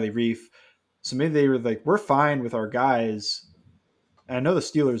signed Riley Reif. So maybe they were like, we're fine with our guys. And I know the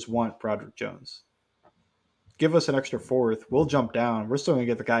Steelers want Broderick Jones. Give us an extra 4th. We'll jump down. We're still going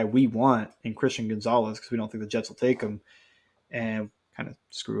to get the guy we want in Christian Gonzalez because we don't think the Jets will take him and kind of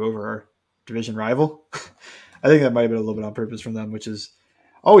screw over our division rival. I think that might have been a little bit on purpose from them, which is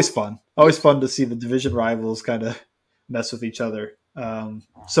always fun. Always fun to see the division rivals kind of mess with each other.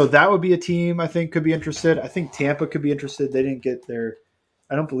 So that would be a team I think could be interested. I think Tampa could be interested. They didn't get their –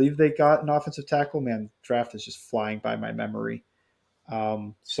 I don't believe they got an offensive tackle. Man, draft is just flying by my memory.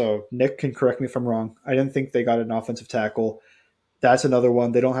 So Nick can correct me if I'm wrong. I didn't think they got an offensive tackle. That's another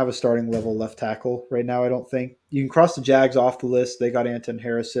one. They don't have a starting level left tackle right now, I don't think. You can cross the Jags off the list. They got Anton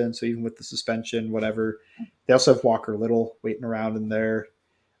Harrison, so even with the suspension, whatever. They also have Walker Little waiting around in there.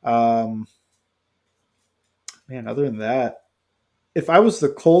 Man, other than that, if I was the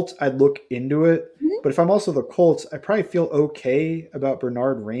Colts, I'd look into it. Mm-hmm. But if I'm also the Colts, I probably feel okay about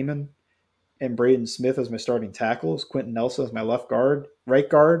Bernard Raymond and Braden Smith as my starting tackles, Quentin Nelson as my left guard, right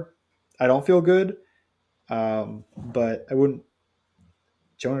guard. I don't feel good, but I wouldn't.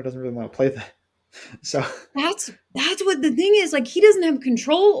 Jonah doesn't really want to play that. So that's what the thing is. Like, he doesn't have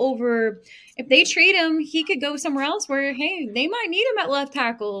control over if they trade him, he could go somewhere else where, hey, they might need him at left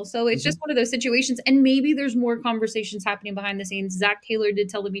tackle. So it's just one of those situations. And maybe there's more conversations happening behind the scenes. Zach Taylor did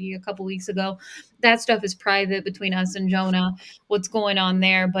tell the media a couple weeks ago that stuff is private between us and Jonah, what's going on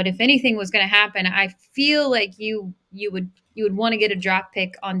there. But if anything was going to happen, I feel like you would want to get a draft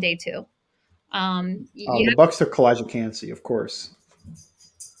pick on day 2. The Bucs took Kalijah Kancey, of course.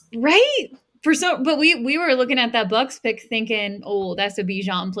 Right. But we were looking at that Bucs pick thinking, oh, that's a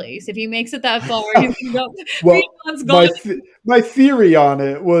Bijan place. If he makes it that far, he's going to go. Well, my theory on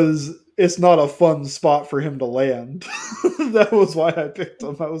it was it's not a fun spot for him to land. That was why I picked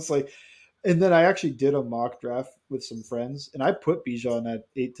him. I was like, and then I actually did a mock draft with some friends, and I put Bijan at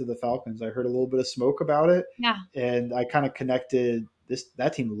 8 to the Falcons. I heard a little bit of smoke about it, Yeah. and I kind of connected this.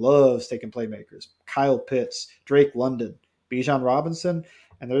 That team loves taking playmakers. Kyle Pitts, Drake London, Bijan Robinson,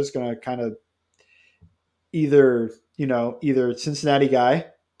 and they're just going to kind of either Cincinnati guy,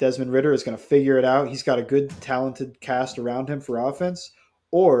 Desmond Ridder, is going to figure it out. He's got a good, talented cast around him for offense,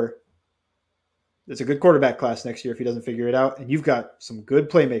 or it's a good quarterback class next year if he doesn't figure it out, and you've got some good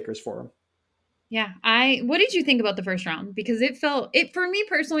playmakers for him. Yeah, what did you think about the first round? Because for me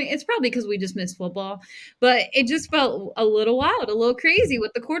personally, it's probably because we just missed football, but it just felt a little wild, a little crazy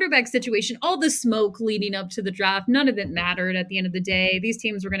with the quarterback situation, all the smoke leading up to the draft. None of it mattered at the end of the day. These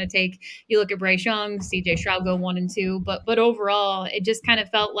teams were going to take, you look at Bryce Young, CJ Stroud go 1 and 2, but overall, it just kind of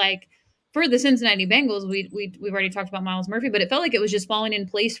felt like for the Cincinnati Bengals, we've already talked about Myles Murphy, but it felt like it was just falling in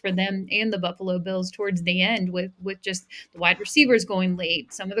place for them and the Buffalo Bills towards the end with just the wide receivers going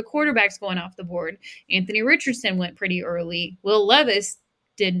late, some of the quarterbacks going off the board. Anthony Richardson went pretty early. Will Levis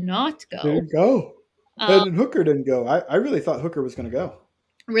did not go. Didn't go. And Hooker didn't go. I really thought Hooker was going to go.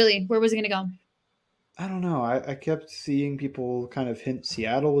 Really? Where was he going to go? I don't know. I kept seeing people kind of hint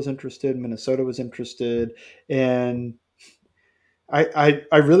Seattle was interested, Minnesota was interested, and I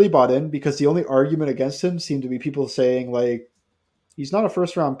really bought in because the only argument against him seemed to be people saying, like, he's not a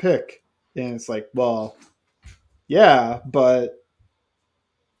first-round pick. And it's like, well, yeah, but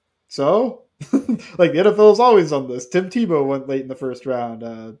so? Like, the NFL is always on this. Tim Tebow went late in the first round.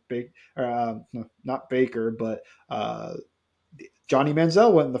 No, not Baker, but Johnny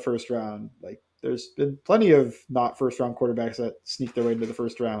Manziel went in the first round. Like, there's been plenty of not first-round quarterbacks that sneak their way into the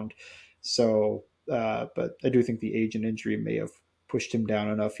first round. So, but I do think the age and injury may have pushed him down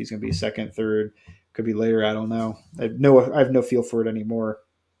enough. He's going to be second, third, could be later. I don't know. I have no feel for it anymore.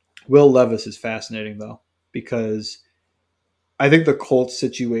 Will Levis is fascinating though, because I think the Colts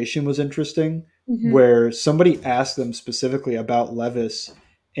situation was interesting, where somebody asked them specifically about Levis,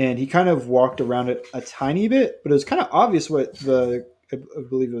 and he kind of walked around it a tiny bit, but it was kind of obvious what I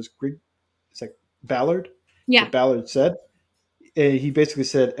believe it was Greek, it's like Ballard. Yeah, what Ballard said. He basically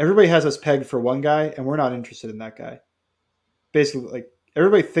said everybody has us pegged for one guy, and we're not interested in that guy. Basically, like,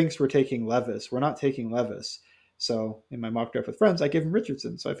 everybody thinks we're taking Levis. We're not taking Levis. So in my mock draft with friends, I gave him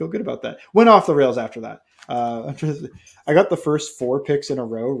Richardson. So I feel good about that. Went off the rails after that. I got the first 4 picks in a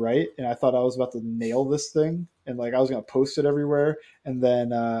row, right? And I thought I was about to nail this thing. And like I was going to post it everywhere. And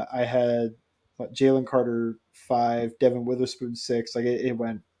then I had Jalen Carter 5, Devin Witherspoon 6. Like it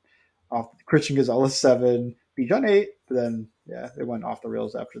went off. Christian Gonzalez 7, Bijan 8. But then, yeah, it went off the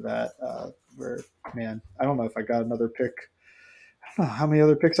rails after that. I don't know if I got another pick. I don't know how many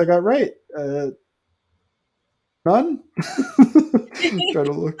other picks I got right. None. Try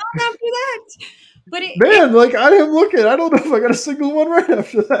to look. Not after that. But I didn't look at. I don't know if I got a single one right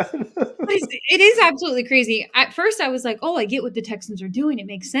after that. It is absolutely crazy. At first, I was like, "Oh, I get what the Texans are doing. It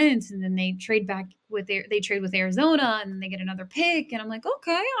makes sense." And then they trade with Arizona, and then they get another pick, and I'm like,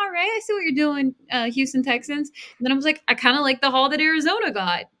 "Okay, all right, I see what you're doing, Houston Texans." And then I was like, "I kind of like the haul that Arizona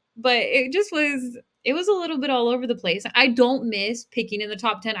got," but it just was. It was a little bit all over the place. I don't miss picking in the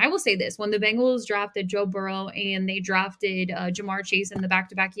top 10. I will say this. When the Bengals drafted Joe Burrow and they drafted Jamar Chase in the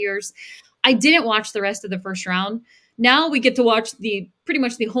back-to-back years, I didn't watch the rest of the first round. Now we get to watch pretty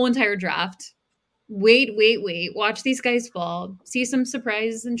much the whole entire draft. Wait. Watch these guys fall. See some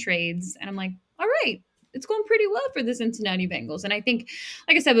surprises and trades. And I'm like, all right, it's going pretty well for the Cincinnati Bengals. And I think,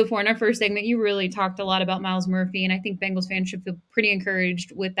 like I said before in our first segment, you really talked a lot about Myles Murphy. And I think Bengals fans should feel pretty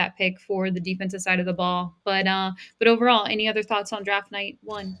encouraged with that pick for the defensive side of the ball. But overall, any other thoughts on draft night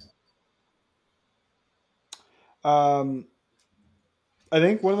 1? I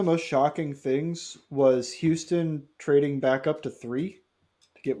think one of the most shocking things was Houston trading back up to 3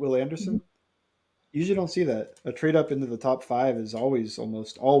 to get Will Anderson. Mm-hmm. Usually don't see that. A trade up into the top 5 is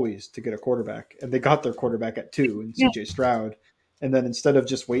almost always to get a quarterback. And they got their quarterback at 2 in CJ Stroud. And then instead of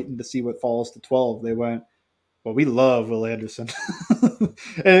just waiting to see what falls to 12, they went, well, we love Will Anderson. And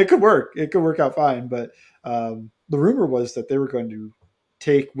it could work. It could work out fine. But the rumor was that they were going to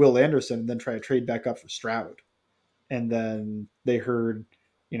take Will Anderson and then try to trade back up for Stroud. And then they heard,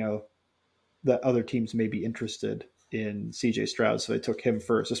 that other teams may be interested in CJ Stroud. So they took him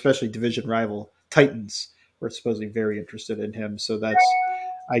first, especially division rival Titans were supposedly very interested in him. So that's,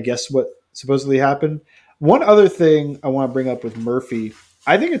 I guess, what supposedly happened. One other thing I want to bring up with Murphy,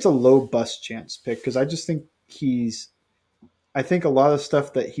 I think it's a low bust chance pick because I just think I think a lot of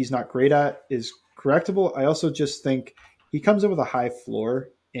stuff that he's not great at is correctable. I also just think he comes in with a high floor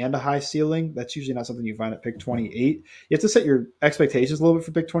and a high ceiling. That's usually not something you find at pick 28. You have to set your expectations a little bit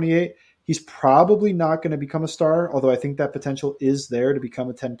for pick 28 He's probably not going to become a star, although I think that potential is there to become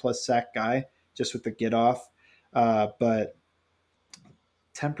a 10-plus sack guy just with the get off. But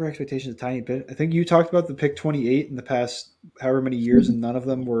temper expectations a tiny bit. I think you talked about the pick 28 in the past however many years, and none of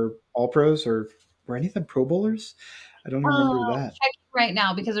them were all pros, or were any of them Pro Bowlers? I don't even remember that. Checking right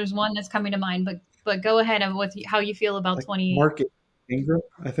now because there's one that's coming to mind, but go ahead and with how you feel about Like 20. Mark Ingram,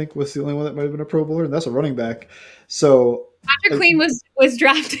 I think, was the only one that might have been a Pro Bowler, and that's a running back. So Patrick Queen was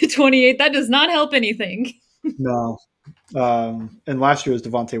drafted 28. That does not help anything. no. And last year was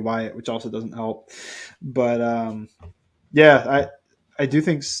Devontae Wyatt, which also doesn't help. But yeah, I do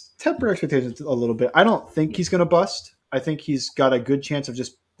think temper expectations a little bit. I don't think he's going to bust. I think he's got a good chance of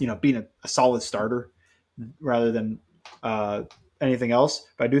just being a solid starter rather than anything else.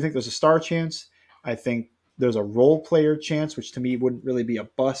 But I do think there's a star chance. I think there's a role player chance, which to me wouldn't really be a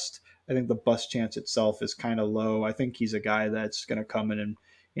bust. I think the bust chance itself is kind of low. I think he's a guy that's going to come in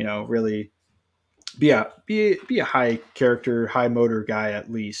and really be a high character, high motor guy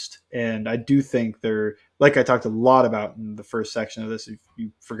at least. And I do think they're, like I talked a lot about in the first section of this, if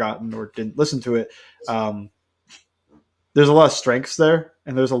you've forgotten or didn't listen to it, there's a lot of strengths there,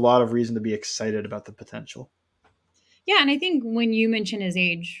 and there's a lot of reason to be excited about the potential. Yeah, and I think when you mention his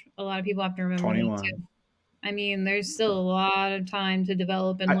age, a lot of people have to remember 21. that too. I mean, there's still a lot of time to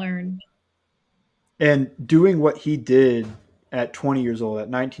develop and learn. And doing what he did at 20 years old,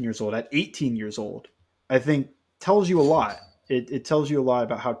 at 19 years old, at 18 years old, I think tells you a lot. It tells you a lot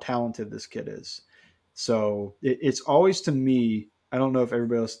about how talented this kid is. So it's always, to me, I don't know if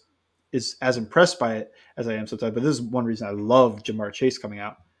everybody else is as impressed by it as I am sometimes, but this is one reason I love Jamar Chase coming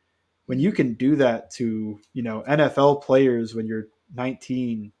out. When you can do that to, NFL players when you're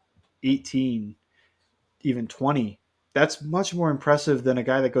 19, 18, even 20, that's much more impressive than a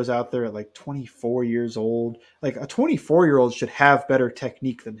guy that goes out there at like 24 years old. Like a 24-year-old should have better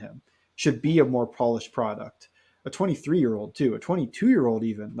technique than him, should be a more polished product. A 23-year-old too, a 22-year-old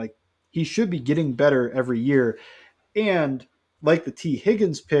even, like he should be getting better every year. And like the T.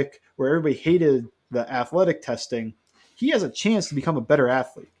 Higgins pick where everybody hated the athletic testing, he has a chance to become a better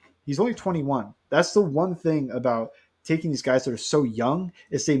athlete. He's only 21. That's the one thing about taking these guys that are so young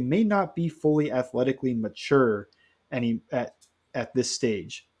is they may not be fully athletically mature at this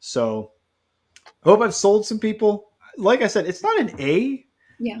stage. So I hope I've sold some people. Like I said, it's not an A.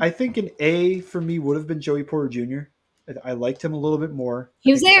 Yeah. I think an A for me would have been Joey Porter Jr. I liked him a little bit more.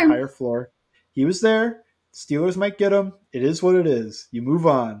 He was there. Higher floor. He was there. Steelers might get him. It is what it is. You move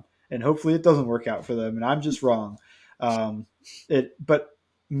on, and hopefully it doesn't work out for them, and I'm just wrong. But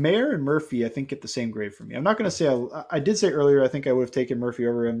Mayer and Murphy, I think, get the same grade for me. I'm not going to say I did say earlier I think I would have taken Murphy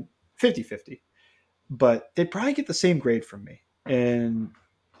over him 50-50. But they'd probably get the same grade from me. And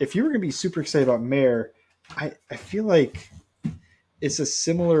if you were going to be super excited about Mayer, I feel like it's not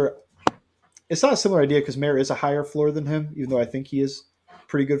a similar idea because Mayer is a higher floor than him, even though I think he is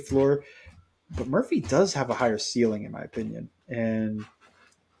pretty good floor. But Murphy does have a higher ceiling, in my opinion. And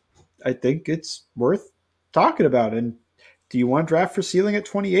I think it's worth talking about. And do you want to draft for ceiling at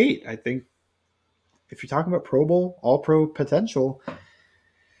 28? I think if you're talking about Pro Bowl, All-Pro potential,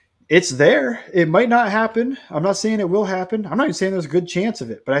 it's there. It might not happen. I'm not saying it will happen. I'm not even saying there's a good chance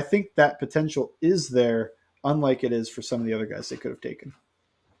of it. But I think that potential is there, unlike it is for some of the other guys they could have taken.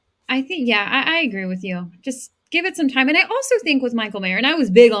 I think, yeah, I agree with you. Just give it some time. And I also think with Michael Mayer, and I was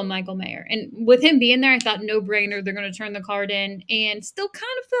big on Michael Mayer, and with him being there, I thought no brainer, they're going to turn the card in, and still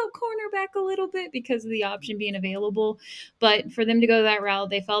kind of felt cornerback a little bit because of the option being available. But for them to go that route,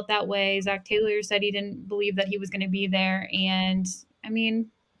 they felt that way. Zach Taylor said he didn't believe that he was going to be there. And I mean,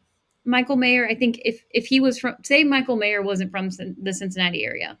 Michael Mayer, I think if he was from, say Michael Mayer wasn't from the Cincinnati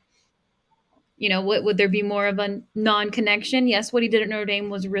area, would there be more of a non-connection? Yes, what he did at Notre Dame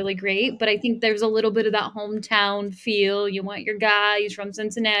was really great, but I think there's a little bit of that hometown feel. You want your guy, he's from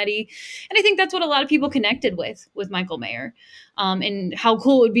Cincinnati. And I think that's what a lot of people connected with Michael Mayer, and how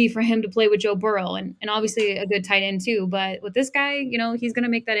cool it would be for him to play with Joe Burrow and obviously a good tight end too. But with this guy, he's going to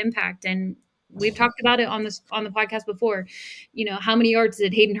make that impact. And we've talked about it on the podcast before. How many yards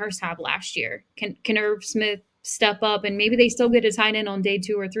did Hayden Hurst have last year? Can Irv Smith step up, and maybe they still get a tight end on day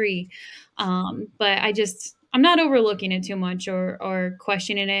 2 or 3. But I'm not overlooking it too much or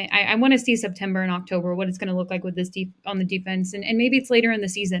questioning it. I want to see September and October, what it's going to look like with this on the defense, and maybe it's later in the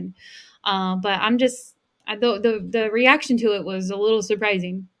season. But I'm just, the reaction to it was a little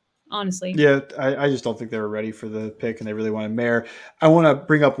surprising, honestly. Yeah, I just don't think they were ready for the pick, and they really wanted Mayer. I want to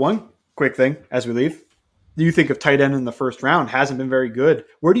bring up one quick thing as we leave. You think of tight end in the first round, hasn't been very good.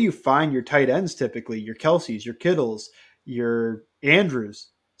 Where do you find your tight ends typically? Your Kelseys, your Kittles, your Andrews,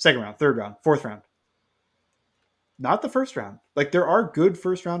 second round, third round, fourth round. Not the first round. Like, there are good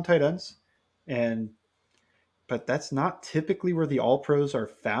first round tight ends, But that's not typically where the all pros are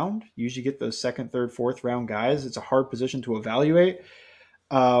found. You usually get those second, third, fourth round guys. It's a hard position to evaluate.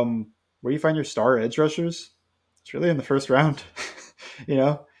 Where you find your star edge rushers, it's really in the first round.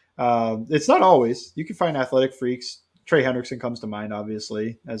 It's not always. You can find athletic freaks. Trey Hendrickson comes to mind,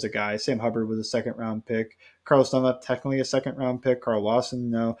 obviously, as a guy. Sam Hubbard was a second round pick. Carlos Dunlap, technically a second round pick. Carl Lawson,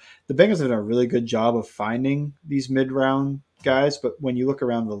 no. The Bengals have done a really good job of finding these mid round guys, but when you look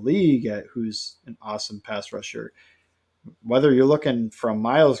around the league at who's an awesome pass rusher, whether you're looking from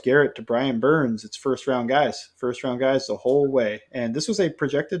Myles Garrett to Brian Burns, it's first round guys the whole way. And this was a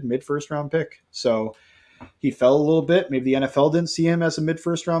projected mid first round pick. So he fell a little bit. Maybe the NFL didn't see him as a mid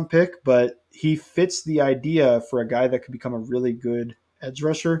first round pick, but he fits the idea for a guy that could become a really good edge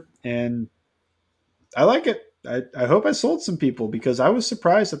rusher. And I like it. I hope I sold some people, because I was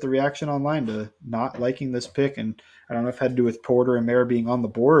surprised at the reaction online to not liking this pick. And I don't know if it had to do with Porter and Mayer being on the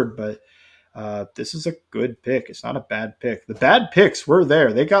board, but this is a good pick. It's not a bad pick. The bad picks were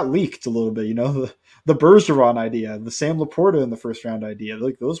there. They got leaked a little bit. The Bergeron idea, the Sam Laporta in the first round idea.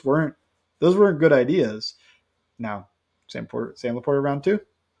 Like those weren't good ideas. Now, Sam Laporta round 2,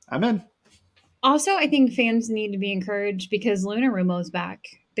 I'm in. Also, I think fans need to be encouraged because Lunarumo's back.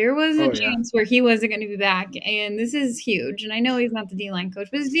 There was a chance where he wasn't going to be back, and this is huge. And I know he's not the D-line coach,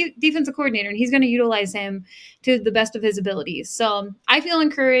 but he's defensive coordinator, and he's going to utilize him to the best of his abilities. So I feel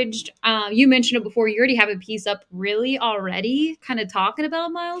encouraged. You mentioned it before. You already have a piece up already, kind of talking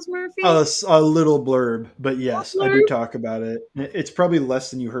about Myles Murphy. A little blurb, but yes, I do talk about it. It's probably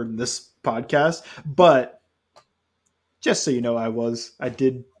less than you heard in this podcast, but just so you know, I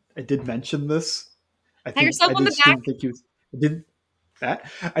did mention this. I didn't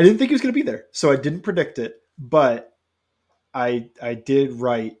think he was going to be there, so I didn't predict it. But I did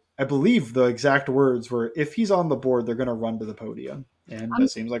write. I believe the exact words were, "If he's on the board, they're going to run to the podium," and that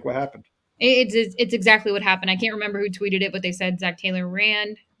seems like what happened. It's exactly what happened. I can't remember who tweeted it, but they said Zach Taylor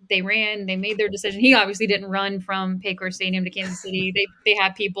ran. They made their decision. He obviously didn't run from Paycor Stadium to Kansas City. They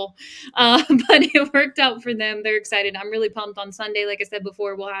had people, but it worked out for them. They're excited. I'm really pumped. On Sunday, like I said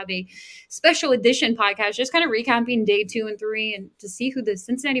before, we'll have a special edition podcast, just kind of recapping day 2 and 3 and to see who the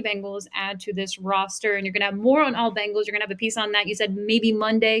Cincinnati Bengals add to this roster. And you're going to have more on all Bengals. You're going to have a piece on that. You said maybe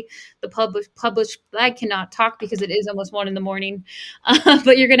Monday, the published. I cannot talk because it is almost 1 a.m.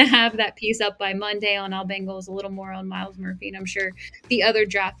 But you're going to have that piece up by Monday on all Bengals, a little more on Myles Murphy, and I'm sure the other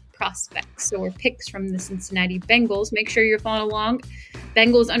draft prospects or picks from the Cincinnati Bengals. Make sure you're following along.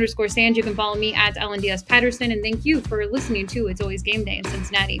 Bengals_Sands. You can follow me at LNDS Patterson. And thank you for listening to It's Always Game Day in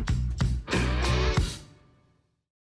Cincinnati.